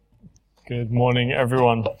Good morning,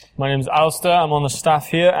 everyone. My name is Alistair. I'm on the staff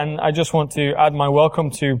here, and I just want to add my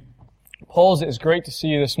welcome to Paul's. It's great to see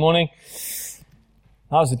you this morning.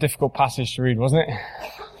 That was a difficult passage to read, wasn't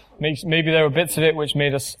it? Maybe there were bits of it which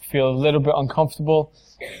made us feel a little bit uncomfortable,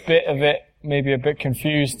 bit of it maybe a bit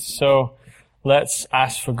confused. So let's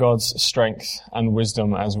ask for God's strength and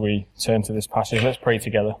wisdom as we turn to this passage. Let's pray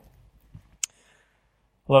together.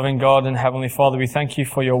 Loving God and Heavenly Father, we thank you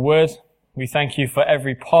for your word. We thank you for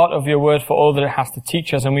every part of your word, for all that it has to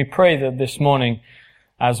teach us. And we pray that this morning,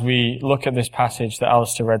 as we look at this passage that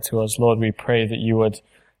Alistair read to us, Lord, we pray that you would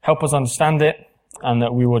help us understand it and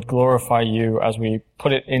that we would glorify you as we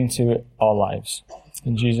put it into our lives.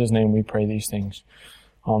 In Jesus' name we pray these things.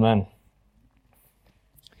 Amen.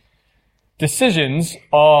 Decisions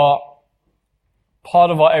are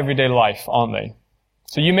part of our everyday life, aren't they?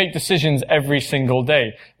 So you make decisions every single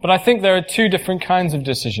day. But I think there are two different kinds of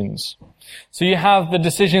decisions. So you have the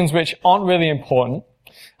decisions which aren't really important,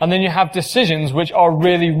 and then you have decisions which are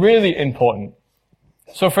really, really important.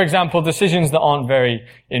 So for example, decisions that aren't very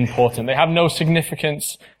important. They have no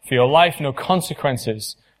significance for your life, no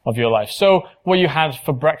consequences of your life. So what you had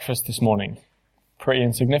for breakfast this morning, pretty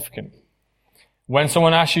insignificant. When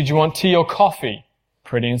someone asks you, do you want tea or coffee?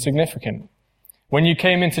 Pretty insignificant. When you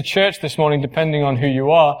came into church this morning, depending on who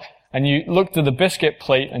you are, and you looked at the biscuit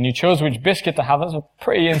plate and you chose which biscuit to have, that's a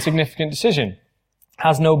pretty insignificant decision.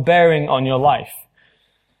 Has no bearing on your life.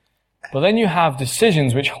 But then you have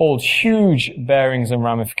decisions which hold huge bearings and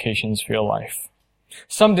ramifications for your life.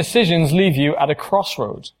 Some decisions leave you at a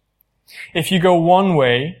crossroad. If you go one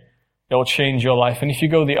way, it'll change your life. And if you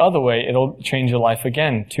go the other way, it'll change your life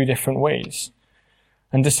again, two different ways.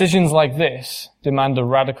 And decisions like this demand a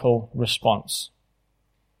radical response.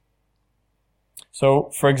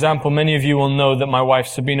 So, for example, many of you will know that my wife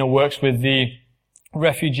Sabina works with the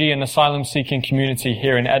refugee and asylum-seeking community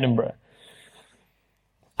here in Edinburgh.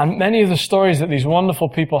 And many of the stories that these wonderful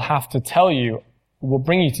people have to tell you will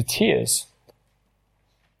bring you to tears.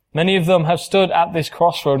 Many of them have stood at this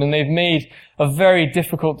crossroad and they've made a very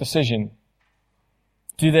difficult decision.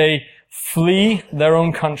 Do they flee their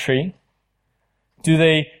own country? Do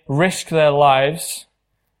they risk their lives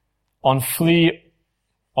on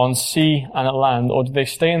sea and at land, or do they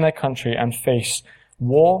stay in their country and face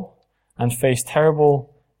war and face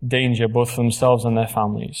terrible danger both for themselves and their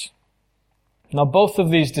families? Now, both of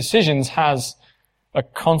these decisions has a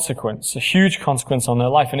consequence, a huge consequence on their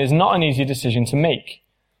life, and it's not an easy decision to make.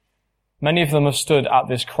 Many of them have stood at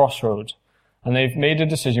this crossroad, and they've made a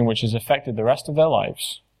decision which has affected the rest of their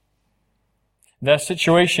lives. Their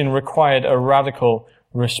situation required a radical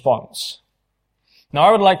response. Now,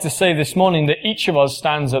 I would like to say this morning that each of us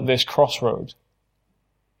stands at this crossroad.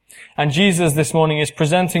 And Jesus this morning is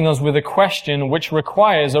presenting us with a question which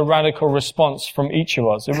requires a radical response from each of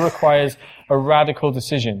us. It requires a radical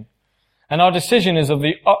decision. And our decision is of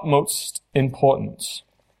the utmost importance.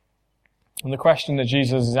 And the question that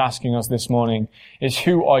Jesus is asking us this morning is,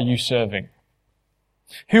 who are you serving?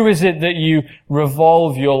 Who is it that you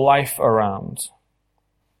revolve your life around?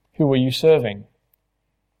 Who are you serving?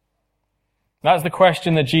 That's the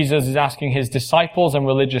question that Jesus is asking his disciples and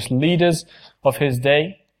religious leaders of his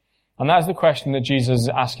day. And that's the question that Jesus is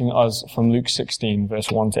asking us from Luke 16,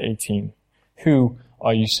 verse 1 to 18. Who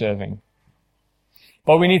are you serving?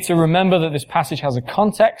 But we need to remember that this passage has a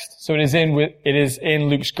context. So it is in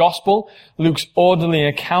Luke's gospel, Luke's orderly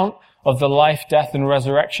account of the life, death, and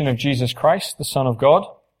resurrection of Jesus Christ, the Son of God.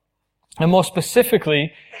 And more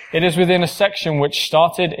specifically, it is within a section which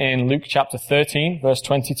started in Luke chapter 13, verse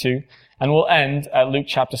 22, and will end at Luke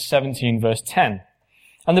chapter 17, verse 10.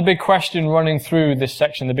 And the big question running through this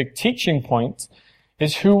section, the big teaching point,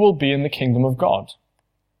 is who will be in the kingdom of God?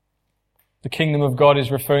 The kingdom of God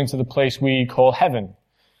is referring to the place we call heaven.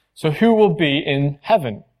 So who will be in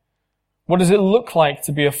heaven? What does it look like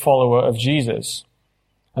to be a follower of Jesus?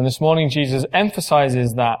 And this morning Jesus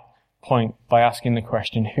emphasizes that point by asking the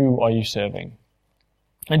question, who are you serving?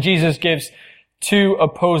 And Jesus gives two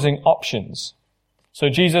opposing options. So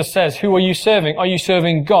Jesus says, who are you serving? Are you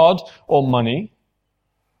serving God or money?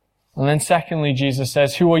 And then secondly, Jesus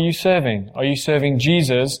says, who are you serving? Are you serving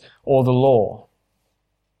Jesus or the law?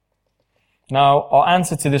 Now, our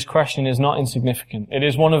answer to this question is not insignificant. It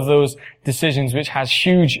is one of those decisions which has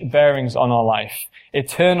huge bearings on our life,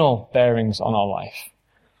 eternal bearings on our life.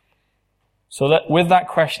 So with that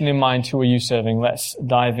question in mind, who are you serving? Let's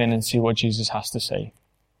dive in and see what Jesus has to say.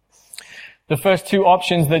 The first two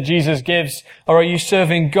options that Jesus gives are you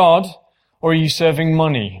serving God or are you serving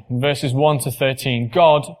money? Verses 1 to 13,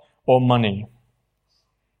 God or money.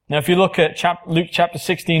 Now, if you look at Luke chapter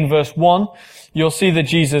 16, verse 1, you'll see that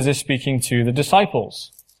Jesus is speaking to the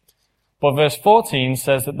disciples. But verse 14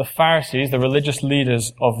 says that the Pharisees, the religious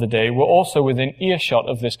leaders of the day, were also within earshot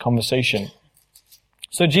of this conversation.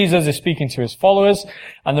 So Jesus is speaking to his followers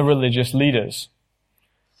and the religious leaders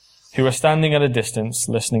who are standing at a distance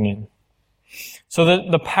listening in. So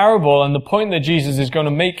the parable and the point that Jesus is going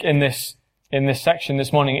to make in this section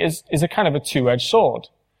this morning is a kind of a two-edged sword.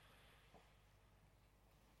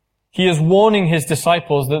 He is warning his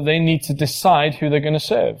disciples that they need to decide who they're going to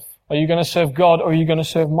serve. Are you going to serve God or are you going to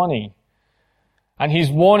serve money? And he's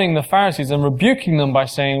warning the Pharisees and rebuking them by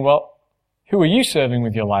saying, well, who are you serving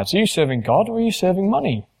with your lives? Are you serving God or are you serving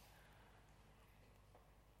money?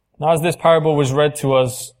 Now, as this parable was read to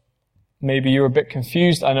us, maybe you're a bit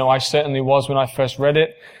confused. I know I certainly was when I first read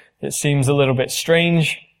it. It seems a little bit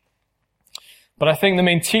strange. But I think the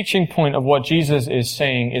main teaching point of what Jesus is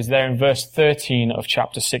saying is there in verse 13 of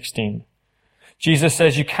chapter 16. Jesus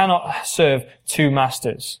says you cannot serve two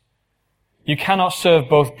masters. You cannot serve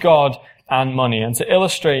both God and money. And to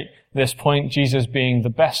illustrate this point, Jesus, being the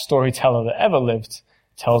best storyteller that ever lived,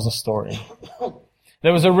 tells a story.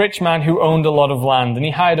 There was a rich man who owned a lot of land, and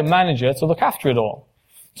he hired a manager to look after it all,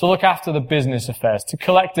 to look after the business affairs, to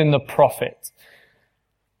collect in the profit,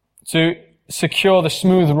 to secure the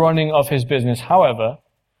smooth running of his business. However,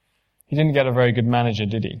 he didn't get a very good manager,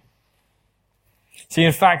 did he? See,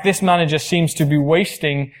 in fact, this manager seems to be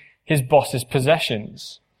wasting his boss's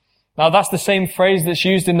possessions. Now, that's the same phrase that's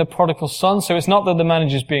used in the prodigal son, so it's not that the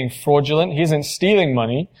manager's being fraudulent. He isn't stealing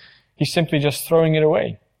money. He's simply just throwing it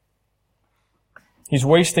away. He's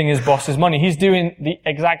wasting his boss's money. He's doing the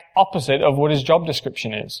exact opposite of what his job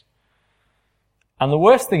description is. And the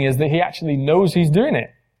worst thing is that he actually knows he's doing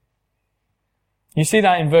it. You see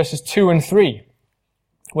that in verses 2 and 3.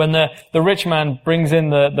 When the rich man brings in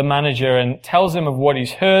the manager and tells him of what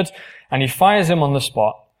he's heard, and he fires him on the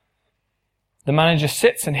spot. The manager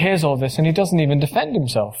sits and hears all this, and he doesn't even defend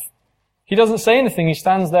himself. He doesn't say anything. He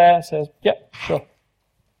stands there and says, yep, sure,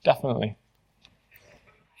 definitely.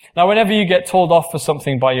 Now, whenever you get told off for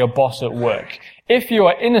something by your boss at work, if you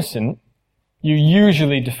are innocent, you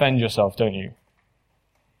usually defend yourself, don't you?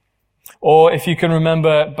 Or if you can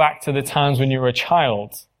remember back to the times when you were a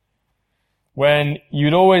child, when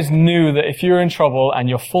you'd always knew that if you were in trouble and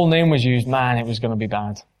your full name was used, man, it was going to be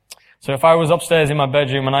bad. So if I was upstairs in my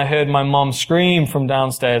bedroom and I heard my mom scream from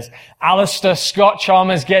downstairs, Alistair Scott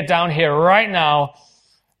Chalmers, get down here right now.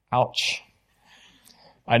 Ouch.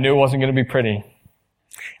 I knew it wasn't going to be pretty.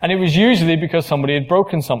 And it was usually because somebody had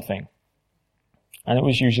broken something. And it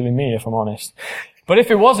was usually me, if I'm honest. But if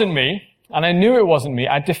it wasn't me, and I knew it wasn't me,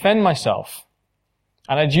 I'd defend myself.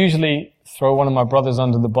 And I'd usually throw one of my brothers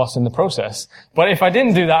under the bus in the process. But if I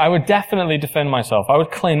didn't do that, I would definitely defend myself. I would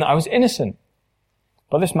claim that I was innocent.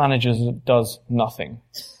 But this manager does nothing.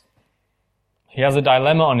 He has a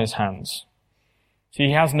dilemma on his hands. See,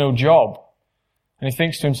 he has no job. And he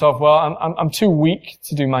thinks to himself, well, I'm too weak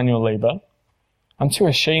to do manual labor. I'm too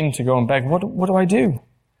ashamed to go and beg. What do I do?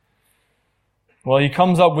 Well, he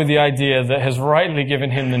comes up with the idea that has rightly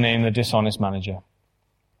given him the name the dishonest manager.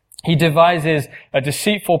 He devises a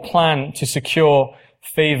deceitful plan to secure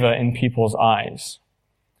favor in people's eyes.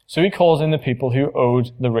 So he calls in the people who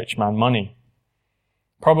owed the rich man money.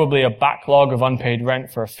 Probably a backlog of unpaid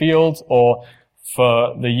rent for a field or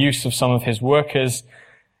for the use of some of his workers.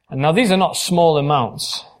 And now these are not small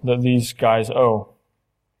amounts that these guys owe.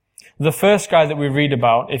 The first guy that we read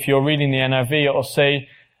about, if you're reading the NIV, it'll say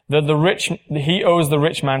that he owes the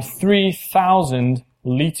rich man 3,000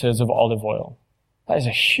 liters of olive oil. That is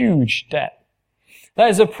a huge debt. That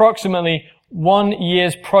is approximately 1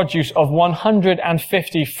 year's produce of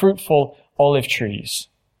 150 fruitful olive trees.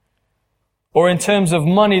 Or in terms of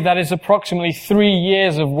money, that is approximately 3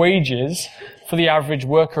 years of wages for the average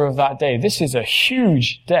worker of that day. This is a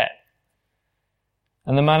huge debt.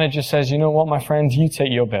 And the manager says, you know what, my friend, you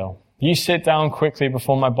take your bill. You sit down quickly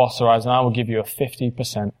before my boss arrives and I will give you a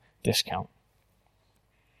 50% discount.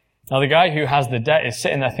 Now the guy who has the debt is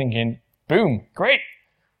sitting there thinking, boom, great.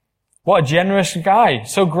 What a generous guy.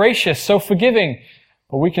 So gracious, so forgiving.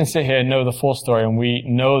 But we can sit here and know the full story and we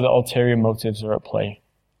know that ulterior motives are at play.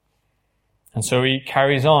 And so he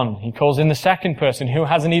carries on. He calls in the second person who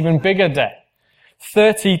has an even bigger debt.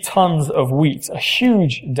 30 tons of wheat, a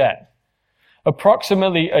huge debt.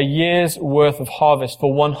 Approximately a year's worth of harvest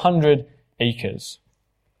for 100 acres.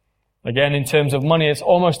 Again, in terms of money, it's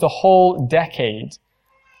almost a whole decade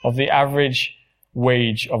of the average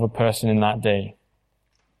wage of a person in that day.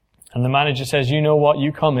 And the manager says, you know what,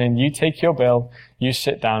 you come in, you take your bill, you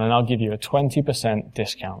sit down, and I'll give you a 20%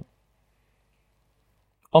 discount.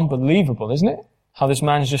 Unbelievable, isn't it? How this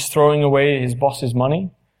man's just throwing away his boss's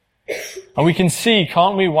money. And we can see,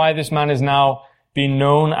 can't we, why this man is now be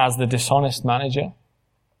known as the dishonest manager?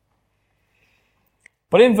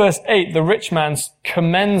 But in verse 8, the rich man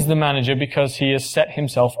commends the manager because he has set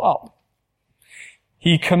himself up.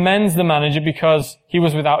 He commends the manager because he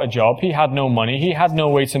was without a job. He had no money. He had no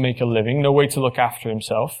way to make a living, no way to look after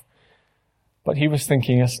himself. But he was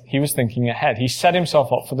thinking ahead. He set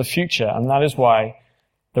himself up for the future, and that is why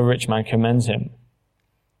the rich man commends him.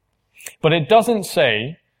 But it doesn't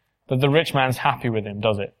say that the rich man's happy with him,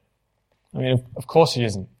 does it? I mean, of course he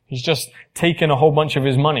isn't. He's just taken a whole bunch of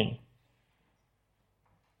his money.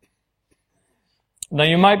 Now,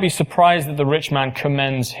 you might be surprised that the rich man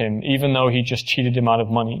commends him, even though he just cheated him out of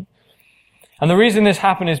money. And the reason this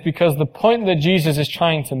happened is because the point that Jesus is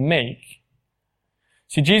trying to make,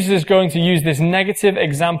 see, Jesus is going to use this negative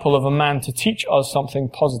example of a man to teach us something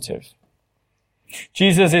positive.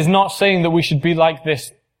 Jesus is not saying that we should be like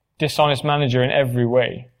this dishonest manager in every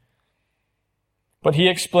way. But he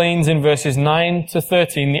explains in verses 9 to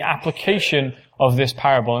 13 the application of this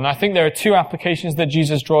parable. And I think there are two applications that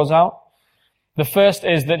Jesus draws out. The first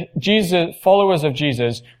is that followers of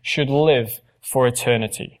Jesus should live for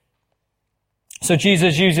eternity. So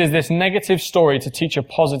Jesus uses this negative story to teach a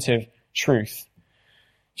positive truth.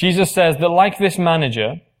 Jesus says that like this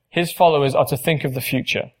manager, his followers are to think of the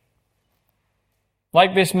future.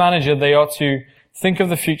 Like this manager, they are to think of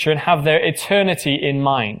the future and have their eternity in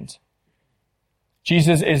mind.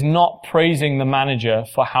 Jesus is not praising the manager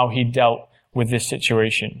for how he dealt with this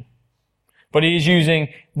situation. But he is using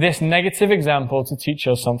this negative example to teach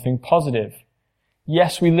us something positive.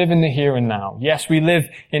 Yes, we live in the here and now. Yes, we live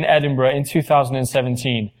in Edinburgh in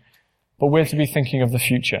 2017. But we're to be thinking of the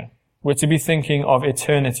future. We're to be thinking of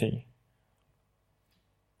eternity.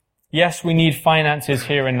 Yes, we need finances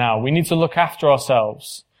here and now. We need to look after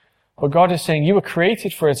ourselves. But God is saying, you were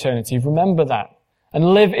created for eternity. Remember that.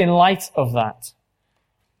 And live in light of that.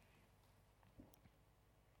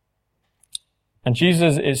 And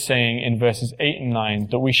Jesus is saying in verses 8 and 9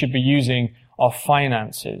 that we should be using our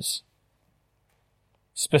finances,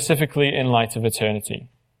 specifically in light of eternity.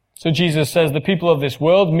 So Jesus says the people of this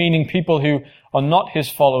world, meaning people who are not his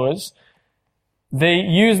followers, they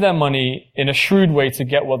use their money in a shrewd way to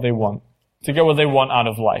get what they want out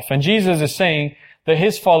of life. And Jesus is saying that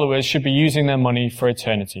his followers should be using their money for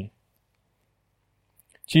eternity.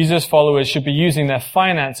 Jesus' followers should be using their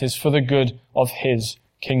finances for the good of his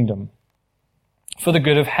kingdom, for the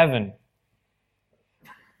good of heaven.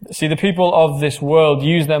 See, the people of this world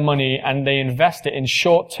use their money and they invest it in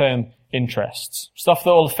short-term interests, stuff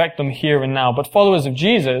that will affect them here and now. But followers of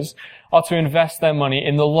Jesus are to invest their money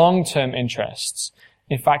in the long-term interests,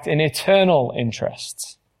 in fact, in eternal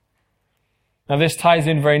interests. Now, this ties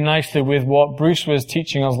in very nicely with what Bruce was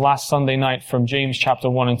teaching us last Sunday night from James chapter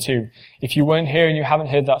 1 and 2. If you weren't here and you haven't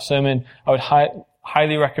heard that sermon, I would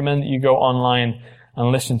highly recommend that you go online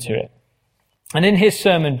and listen to it. And in his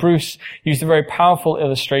sermon, Bruce used a very powerful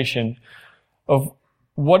illustration of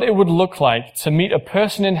what it would look like to meet a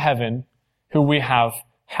person in heaven who we have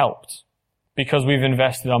helped because we've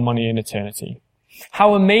invested our money in eternity.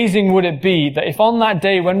 How amazing would it be that if on that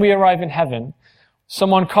day when we arrive in heaven,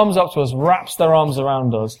 someone comes up to us, wraps their arms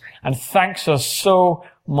around us, and thanks us so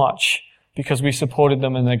much because we supported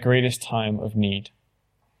them in their greatest time of need.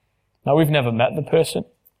 Now, we've never met the person,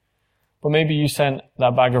 but maybe you sent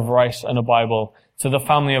that bag of rice and a Bible to the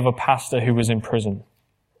family of a pastor who was in prison.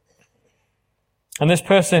 And this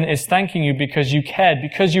person is thanking you because you cared,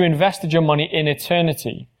 because you invested your money in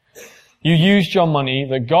eternity. You used your money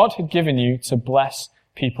that God had given you to bless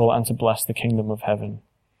people and to bless the kingdom of heaven.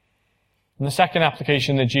 And the second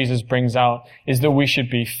application that Jesus brings out is that we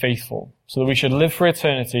should be faithful. So that we should live for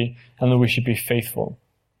eternity and that we should be faithful.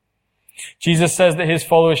 Jesus says that his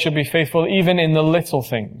followers should be faithful even in the little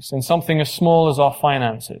things, in something as small as our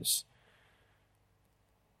finances.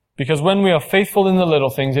 Because when we are faithful in the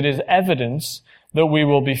little things, it is evidence that we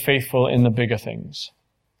will be faithful in the bigger things.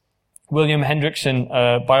 William Hendrickson,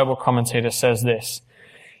 a Bible commentator, says this: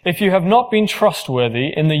 if you have not been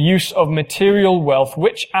trustworthy in the use of material wealth,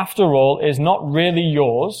 which after all is not really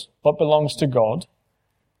yours, but belongs to God,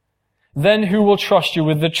 then who will trust you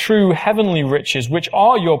with the true heavenly riches, which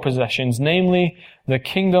are your possessions, namely the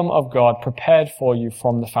kingdom of God prepared for you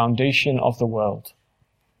from the foundation of the world?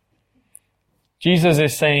 Jesus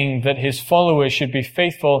is saying that his followers should be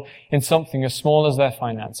faithful in something as small as their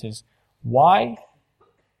finances. Why?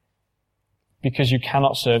 Because you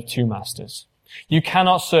cannot serve two masters. You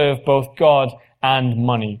cannot serve both God and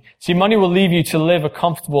money. See, money will leave you to live a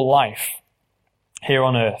comfortable life here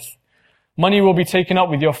on earth. Money will be taken up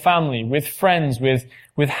with your family, with friends,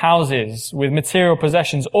 with houses, with material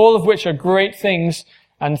possessions, all of which are great things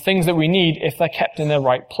and things that we need if they're kept in their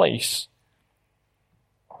right place.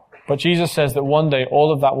 But Jesus says that one day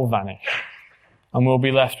all of that will vanish and we'll be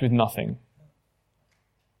left with nothing.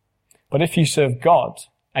 But if you serve God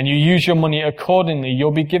and you use your money accordingly,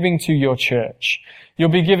 you'll be giving to your church. You'll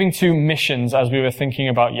be giving to missions, as we were thinking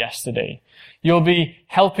about yesterday. You'll be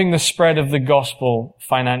helping the spread of the gospel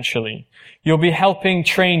financially. You'll be helping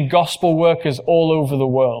train gospel workers all over the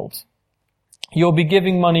world. You'll be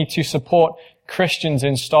giving money to support Christians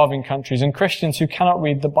in starving countries and Christians who cannot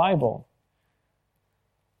read the Bible.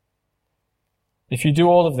 If you do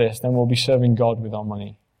all of this, then we'll be serving God with our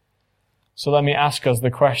money. So let me ask us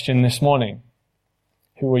the question this morning.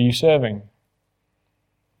 Who are you serving?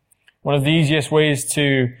 One of the easiest ways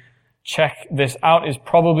to check this out is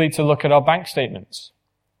probably to look at our bank statements.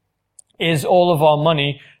 Is all of our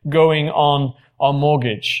money going on our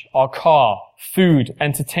mortgage, our car, food,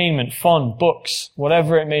 entertainment, fun, books,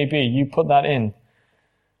 whatever it may be? You put that in.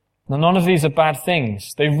 Now, none of these are bad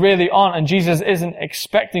things. They really aren't. And Jesus isn't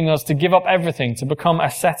expecting us to give up everything, to become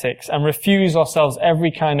ascetics and refuse ourselves every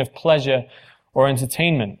kind of pleasure or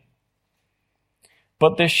entertainment.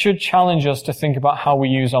 But this should challenge us to think about how we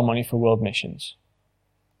use our money for world missions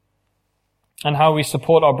and how we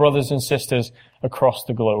support our brothers and sisters across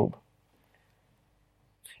the globe.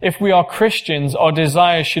 If we are Christians, our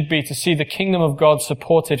desire should be to see the kingdom of God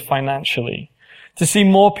supported financially, to see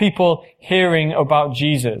more people hearing about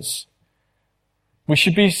Jesus. We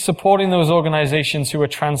should be supporting those organizations who are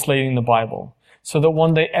translating the Bible so that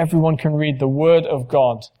one day everyone can read the Word of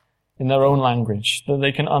God in their own language, that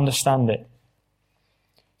they can understand it.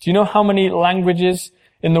 Do you know how many languages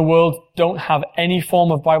in the world don't have any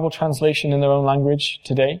form of Bible translation in their own language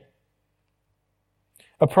today?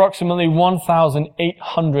 Approximately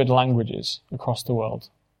 1,800 languages across the world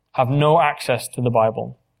have no access to the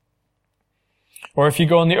Bible. Or if you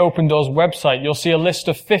go on the Open Doors website, you'll see a list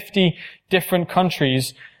of 50 different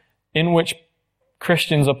countries in which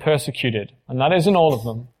Christians are persecuted. And that isn't all of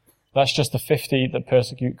them. That's just the 50 that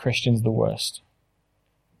persecute Christians the worst.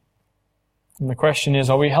 And the question is,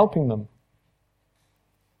 are we helping them?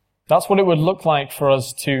 That's what it would look like for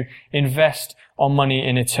us to invest our money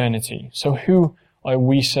in eternity. So who are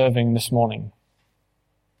we serving this morning?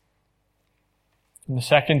 And the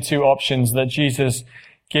second two options that Jesus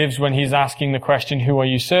gives when he's asking the question, who are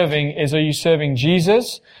you serving, is, are you serving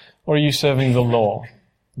Jesus or are you serving the law?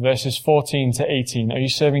 Verses 14 to 18. Are you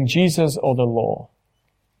serving Jesus or the law?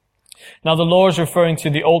 Now the law is referring to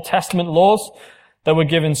the Old Testament laws that were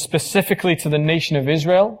given specifically to the nation of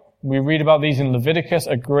Israel. We read about these in Leviticus,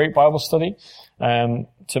 a great Bible study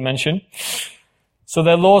to mention. So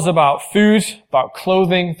they're laws about food, about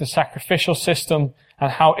clothing, the sacrificial system, and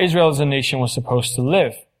how Israel as a nation was supposed to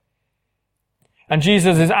live. And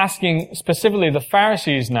Jesus is asking specifically the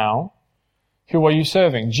Pharisees now, who are you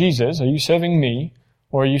serving? Jesus, are you serving me,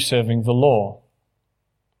 or are you serving the law?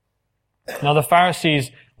 Now the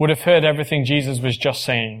Pharisees would have heard everything Jesus was just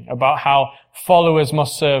saying about how followers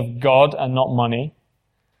must serve God and not money.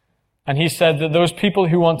 And he said that those people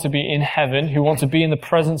who want to be in heaven, who want to be in the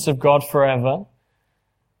presence of God forever,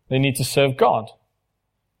 they need to serve God.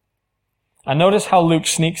 And notice how Luke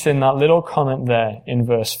sneaks in that little comment there in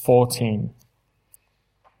verse 14.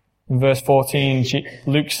 In verse 14,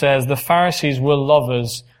 Luke says, the Pharisees were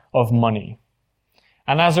lovers of money.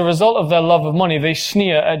 And as a result of their love of money, they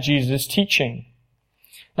sneer at Jesus' teaching.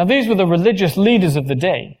 Now these were the religious leaders of the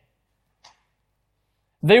day.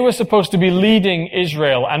 They were supposed to be leading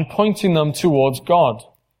Israel and pointing them towards God.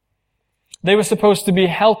 They were supposed to be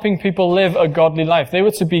helping people live a godly life. They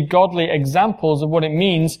were to be godly examples of what it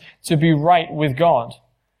means to be right with God.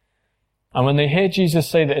 And when they hear Jesus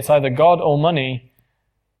say that it's either God or money,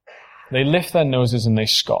 they lift their noses and they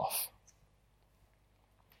scoff.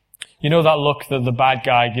 You know that look that the bad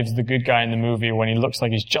guy gives the good guy in the movie when he looks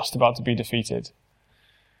like he's just about to be defeated?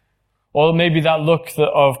 Or maybe that look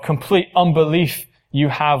of complete unbelief you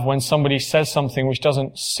have when somebody says something which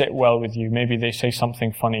doesn't sit well with you. Maybe they say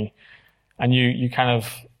something funny and you kind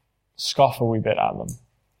of scoff a wee bit at them.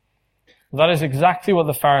 That is exactly what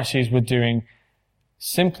the Pharisees were doing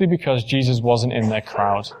simply because Jesus wasn't in their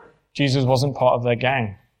crowd. Jesus wasn't part of their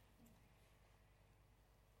gang.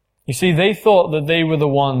 You see, they thought that they were the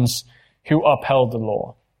ones who upheld the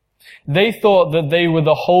law. They thought that they were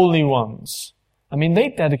the holy ones. I mean, they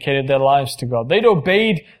dedicated their lives to God. They'd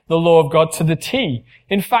obeyed the law of God to the T.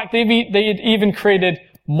 In fact, they had even created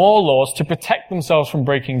more laws to protect themselves from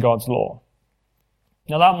breaking God's law.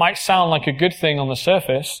 Now, that might sound like a good thing on the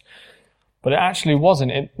surface, but it actually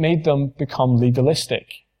wasn't. It made them become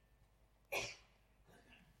legalistic.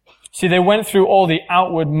 See, they went through all the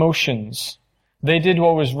outward motions. They did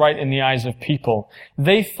what was right in the eyes of people.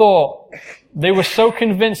 They thought They were so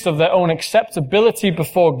convinced of their own acceptability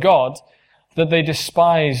before God that they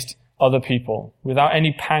despised other people without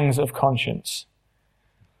any pangs of conscience.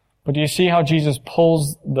 But do you see how Jesus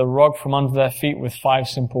pulls the rug from under their feet with 5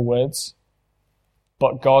 simple words?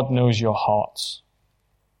 But God knows your hearts.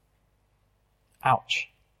 Ouch.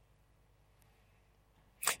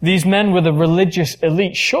 These men were the religious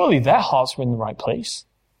elite. Surely their hearts were in the right place.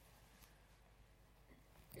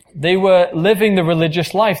 They were living the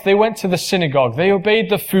religious life. They went to the synagogue. They obeyed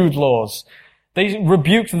the food laws. They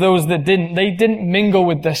rebuked those that didn't. They didn't mingle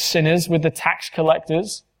with the sinners, with the tax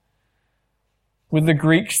collectors, with the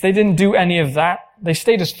Greeks. They didn't do any of that. They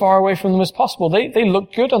stayed as far away from them as possible. They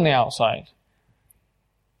looked good on the outside.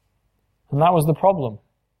 And that was the problem.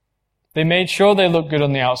 They made sure they looked good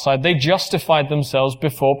on the outside. They justified themselves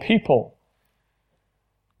before people.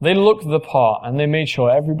 They looked the part and they made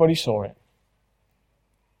sure everybody saw it.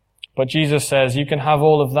 But Jesus says, you can have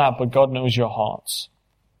all of that, but God knows your hearts.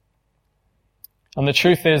 And the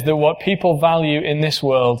truth is that what people value in this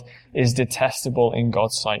world is detestable in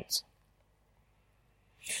God's sight.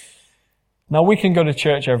 Now, we can go to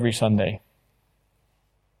church every Sunday.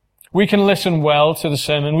 We can listen well to the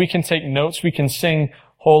sermon. We can take notes. We can sing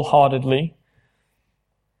wholeheartedly.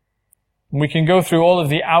 We can go through all of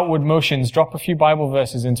the outward motions, drop a few Bible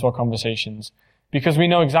verses into our conversations, because we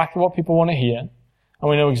know exactly what people want to hear, and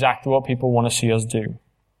we know exactly what people want to see us do.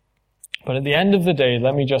 But at the end of the day,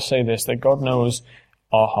 let me just say this, that God knows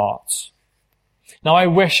our hearts. Now, I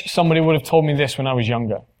wish somebody would have told me this when I was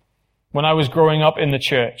younger, when I was growing up in the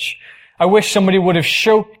church. I wish somebody would have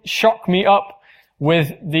shocked me up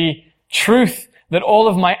with the truth that all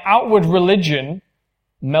of my outward religion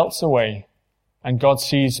melts away and God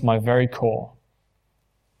sees my very core.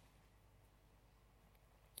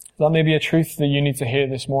 That may be a truth that you need to hear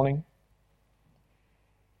this morning.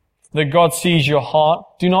 That God sees your heart.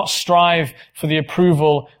 Do not strive for the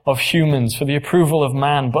approval of humans, for the approval of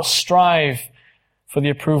man, but strive for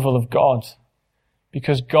the approval of God.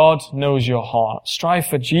 Because God knows your heart. Strive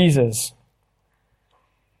for Jesus.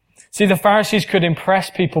 See, the Pharisees could impress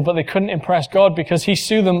people, but they couldn't impress God because he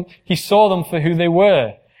saw them for who they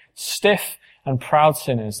were. Stiff and proud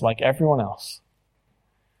sinners like everyone else.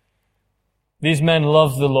 These men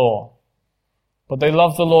loved the law. But they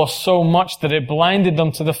loved the law so much that it blinded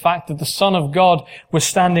them to the fact that the Son of God was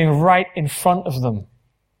standing right in front of them.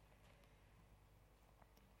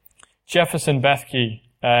 Jefferson Bethke,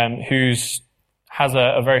 who has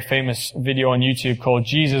a very famous video on YouTube called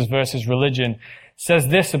Jesus versus Religion, says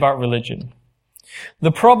this about religion.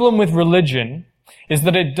 The problem with religion is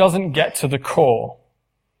that it doesn't get to the core.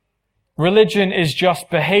 Religion is just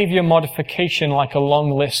behavior modification like a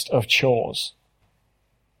long list of chores.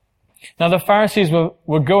 Now, the Pharisees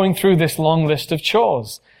were going through this long list of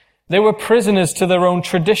chores. They were prisoners to their own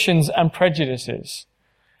traditions and prejudices.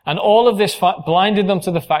 And all of this blinded them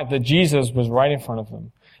to the fact that Jesus was right in front of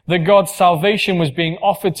them. That God's salvation was being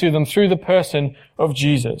offered to them through the person of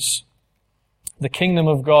Jesus. The kingdom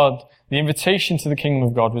of God, the invitation to the kingdom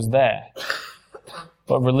of God was there.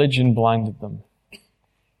 But religion blinded them.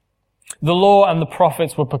 The law and the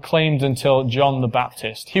prophets were proclaimed until John the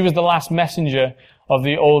Baptist. He was the last messenger of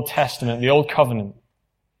the Old Testament, the Old Covenant.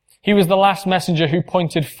 He was the last messenger who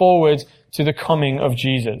pointed forward to the coming of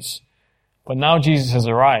Jesus. But now Jesus has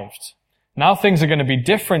arrived. Now things are going to be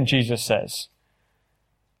different, Jesus says.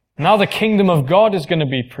 Now the kingdom of God is going to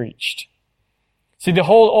be preached. See, the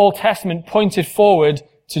whole Old Testament pointed forward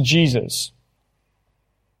to Jesus.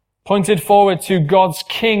 Pointed forward to God's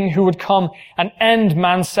King who would come and end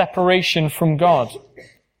man's separation from God.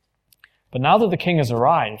 But now that the King has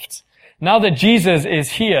arrived, now that Jesus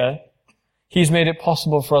is here, he's made it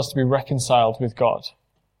possible for us to be reconciled with God.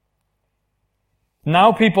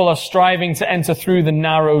 Now people are striving to enter through the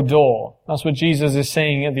narrow door. That's what Jesus is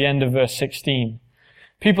saying at the end of verse 16.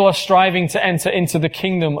 People are striving to enter into the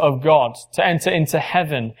kingdom of God, to enter into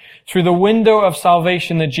heaven through the window of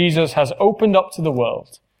salvation that Jesus has opened up to the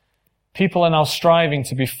world. People are now striving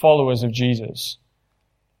to be followers of Jesus.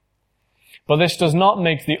 But this does not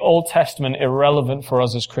make the Old Testament irrelevant for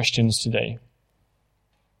us as Christians today.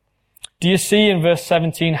 Do you see in verse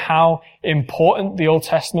 17 how important the Old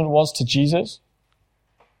Testament was to Jesus?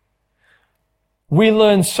 We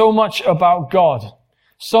learn so much about God,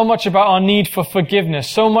 so much about our need for forgiveness,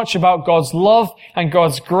 so much about God's love and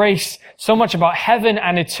God's grace, so much about heaven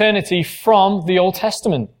and eternity from the Old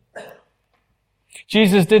Testament.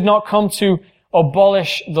 Jesus did not come to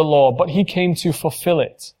abolish the law, but he came to fulfill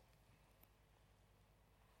it.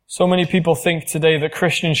 So many people think today that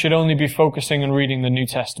Christians should only be focusing on reading the New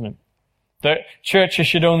Testament, that churches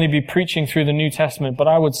should only be preaching through the New Testament, but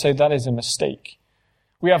I would say that is a mistake.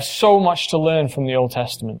 We have so much to learn from the Old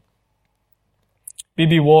Testament.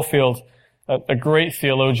 B.B. Warfield, a great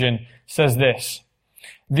theologian, says this: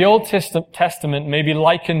 the Old Testament may be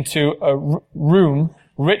likened to a room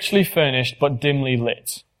richly furnished but dimly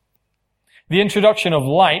lit. The introduction of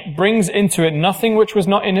light brings into it nothing which was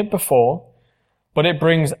not in it before, but it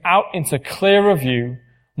brings out into clearer view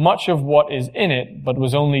much of what is in it, but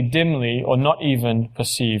was only dimly or not even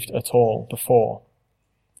perceived at all before.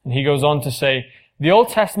 And he goes on to say, the Old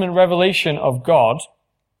Testament revelation of God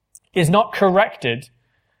is not corrected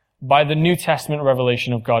by the New Testament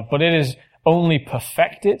revelation of God, but it is only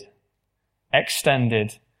perfected,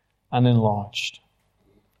 extended, and enlarged.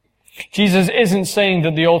 Jesus isn't saying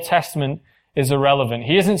that the Old Testament is irrelevant.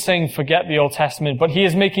 He isn't saying forget the Old Testament, but he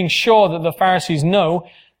is making sure that the Pharisees know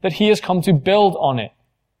that he has come to build on it.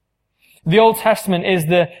 The Old Testament is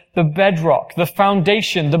the bedrock, the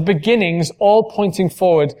foundation, the beginnings, all pointing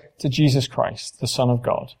forward to Jesus Christ, the Son of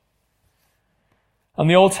God. And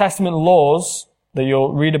the Old Testament laws that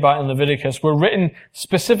you'll read about in Leviticus were written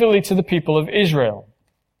specifically to the people of Israel.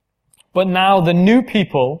 But now the new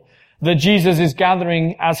people that Jesus is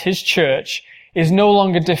gathering as his church is no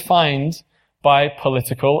longer defined by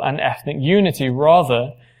political and ethnic unity.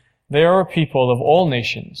 Rather, they are a people of all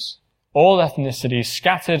nations, all ethnicities,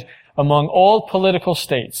 scattered among all political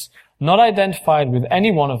states, not identified with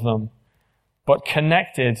any one of them, but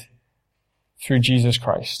connected through Jesus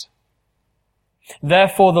Christ.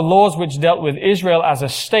 Therefore, the laws which dealt with Israel as a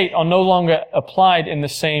state are no longer applied in the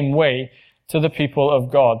same way to the people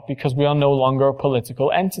of God, because we are no longer a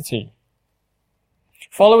political entity.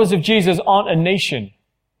 Followers of Jesus aren't a nation.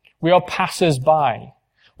 We are passers-by.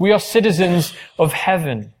 We are citizens of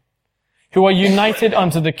heaven who are united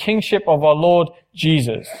unto the kingship of our Lord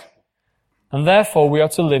Jesus. And therefore, we are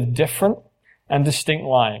to live different and distinct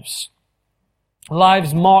lives.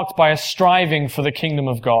 Lives marked by a striving for the kingdom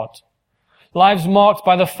of God. Lives marked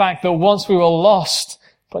by the fact that once we were lost,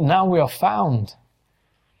 but now we are found.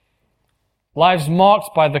 Lives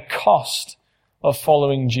marked by the cost of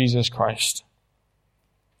following Jesus Christ.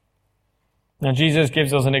 Now, Jesus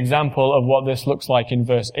gives us an example of what this looks like in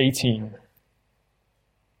verse 18.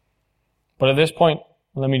 But at this point,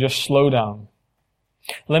 let me just slow down.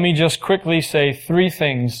 Let me just quickly say 3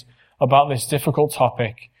 things about this difficult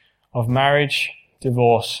topic of marriage,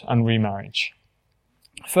 divorce, and remarriage.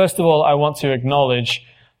 First of all, I want to acknowledge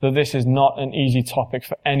that this is not an easy topic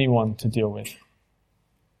for anyone to deal with.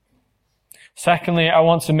 Secondly, I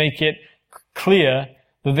want to make it clear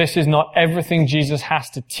that this is not everything Jesus has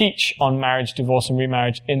to teach on marriage, divorce, and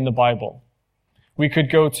remarriage in the Bible. We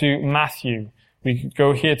could go to Matthew. We could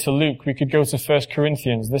go here to Luke. We could go to 1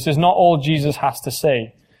 Corinthians. This is not all Jesus has to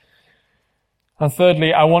say. And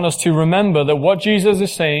thirdly, I want us to remember that what Jesus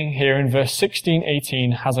is saying here in verse 16,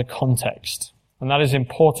 18 has a context. And that is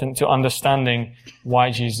important to understanding why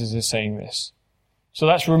Jesus is saying this. So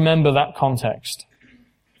let's remember that context.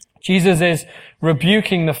 Jesus is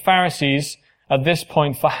rebuking the Pharisees at this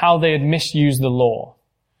point for how they had misused the law.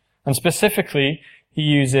 And specifically, he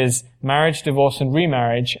uses marriage, divorce, and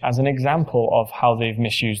remarriage as an example of how they've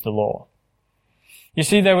misused the law. You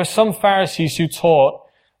see, there were some Pharisees who taught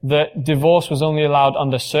that divorce was only allowed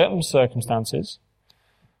under certain circumstances.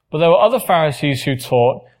 But there were other Pharisees who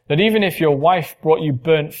taught that even if your wife brought you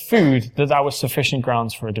burnt food, that was sufficient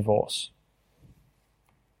grounds for a divorce.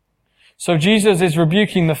 So Jesus is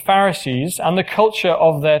rebuking the Pharisees and the culture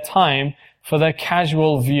of their time for their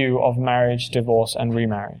casual view of marriage, divorce, and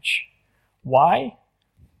remarriage. Why?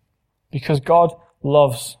 Because God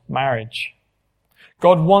loves marriage.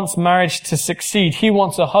 God wants marriage to succeed. He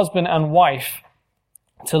wants a husband and wife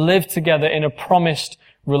to live together in a promised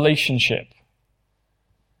relationship.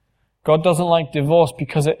 God doesn't like divorce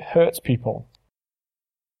because it hurts people.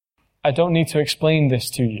 I don't need to explain this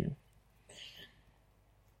to you.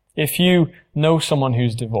 If you know someone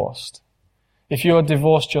who's divorced, if you're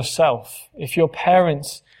divorced yourself, if your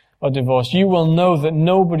parents are divorced, you will know that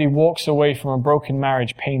nobody walks away from a broken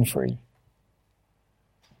marriage pain-free.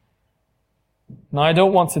 Now, I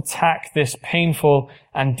don't want to tack this painful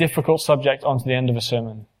and difficult subject onto the end of a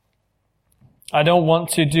sermon. I don't want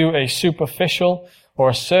to do a superficial or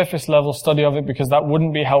a surface level study of it, because that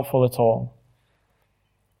wouldn't be helpful at all.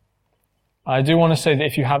 I do want to say that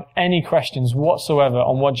if you have any questions whatsoever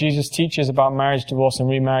on what Jesus teaches about marriage, divorce, and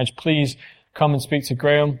remarriage, please come and speak to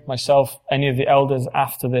Graham, myself, any of the elders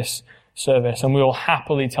after this service, and we will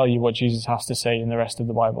happily tell you what Jesus has to say in the rest of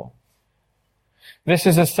the Bible. This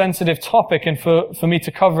is a sensitive topic, and for me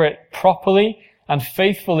to cover it properly and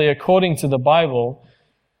faithfully according to the Bible,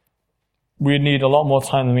 we need a lot more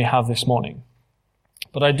time than we have this morning.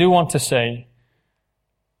 But I do want to say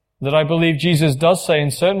that I believe Jesus does say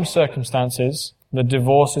in certain circumstances that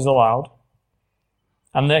divorce is allowed,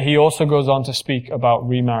 and that he also goes on to speak about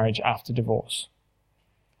remarriage after divorce.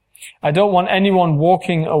 I don't want anyone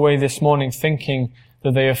walking away this morning thinking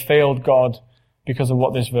that they have failed God because of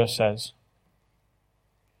what this verse says.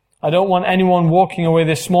 I don't want anyone walking away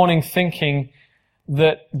this morning thinking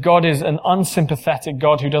that God is an unsympathetic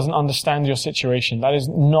God who doesn't understand your situation. That is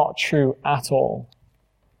not true at all.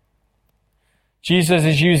 Jesus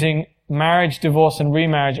is using marriage, divorce, and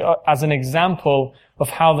remarriage as an example of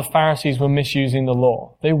how the Pharisees were misusing the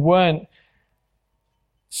law. They weren't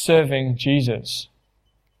serving Jesus.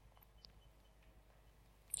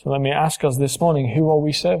 So let me ask us this morning, who are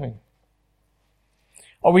we serving?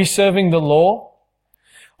 Are we serving the law?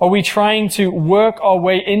 Are we trying to work our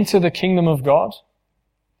way into the kingdom of God?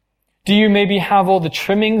 Do you maybe have all the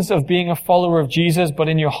trimmings of being a follower of Jesus, but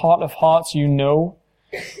in your heart of hearts you know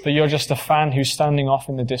that you're just a fan who's standing off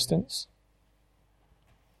in the distance?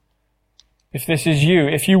 If this is you,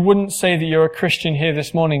 if you wouldn't say that you're a Christian here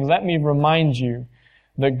this morning, let me remind you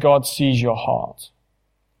that God sees your heart.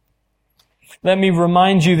 Let me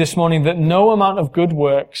remind you this morning that no amount of good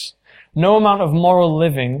works, no amount of moral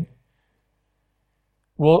living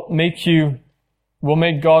will make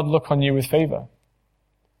God look on you with favor.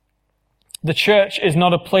 The church is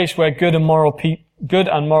not a place where good and moral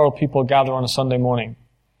people gather on a Sunday morning.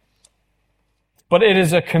 But it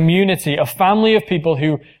is a community, a family of people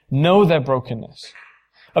who know their brokenness,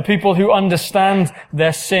 a people who understand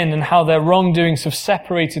their sin and how their wrongdoings have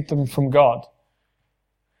separated them from God.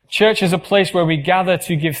 Church is a place where we gather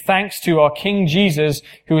to give thanks to our King Jesus,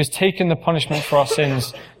 who has taken the punishment for our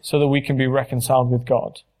sins so that we can be reconciled with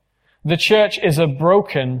God. The church is a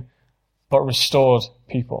broken but restored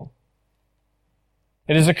people.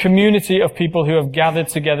 It is a community of people who have gathered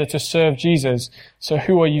together to serve Jesus. So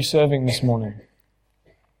who are you serving this morning?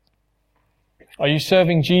 Are you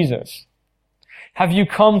serving Jesus? Have you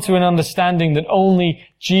come to an understanding that only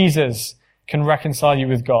Jesus can reconcile you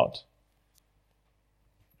with God?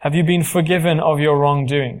 Have you been forgiven of your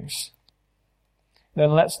wrongdoings? Then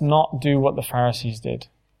let's not do what the Pharisees did.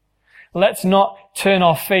 Let's not turn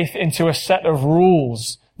our faith into a set of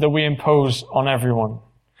rules that we impose on everyone.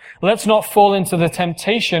 Let's not fall into the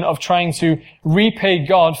temptation of trying to repay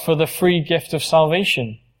God for the free gift of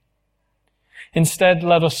salvation. Instead,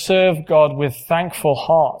 let us serve God with thankful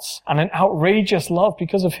hearts and an outrageous love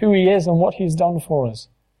because of who He is and what He's done for us.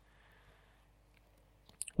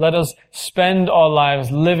 Let us spend our lives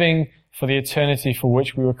living for the eternity for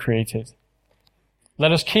which we were created.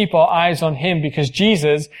 Let us keep our eyes on Him because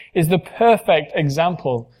Jesus is the perfect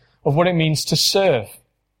example of what it means to serve.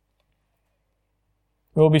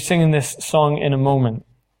 We'll be singing this song in a moment.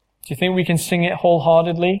 Do you think we can sing it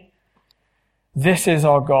wholeheartedly? This is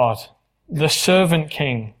our God, the servant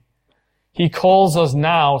King. He calls us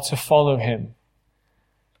now to follow Him,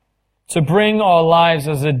 to bring our lives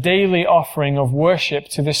as a daily offering of worship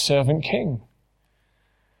to this servant King.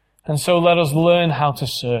 And so let us learn how to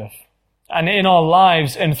serve, and in our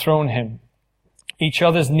lives enthrone Him, each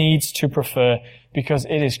other's needs to prefer, because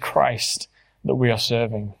it is Christ that we are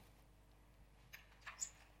serving.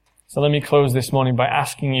 So let me close this morning by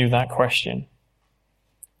asking you that question.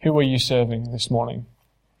 Who are you serving this morning?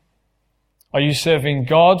 Are you serving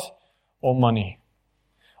God or money?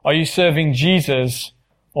 Are you serving Jesus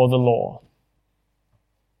or the law?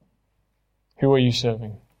 Who are you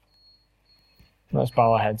serving? Let's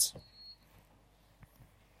bow our heads.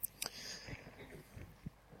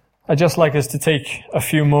 I'd just like us to take a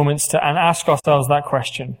few moments and ask ourselves that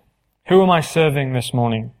question. Who am I serving this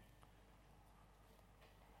morning?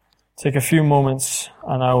 Take a few moments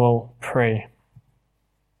and I will pray.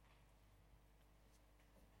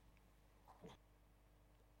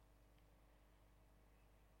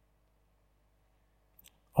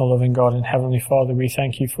 Our loving God and Heavenly Father, we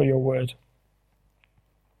thank You for Your word.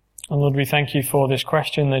 And Lord, we thank You for this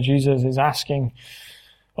question that Jesus is asking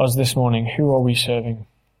us this morning. Who are we serving?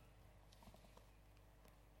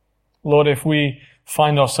 Lord, if we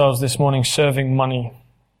find ourselves this morning serving money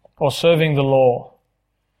or serving the law,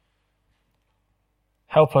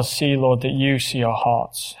 help us see, Lord, that You see our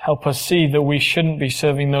hearts. Help us see that we shouldn't be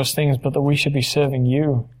serving those things, but that we should be serving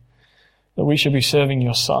You, that we should be serving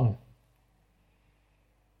Your Son.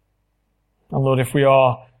 And Lord, if we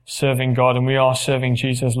are serving God and we are serving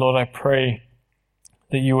Jesus, Lord, I pray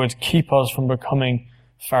that You would keep us from becoming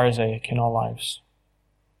Pharisaic in our lives.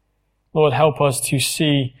 Lord, help us to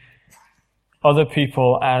see other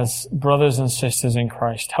people as brothers and sisters in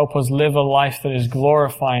Christ. Help us live a life that is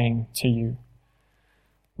glorifying to You.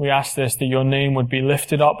 We ask this, that Your name would be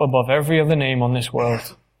lifted up above every other name on this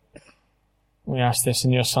world. We ask this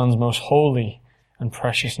in your Son's most holy and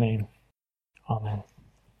precious name. Amen.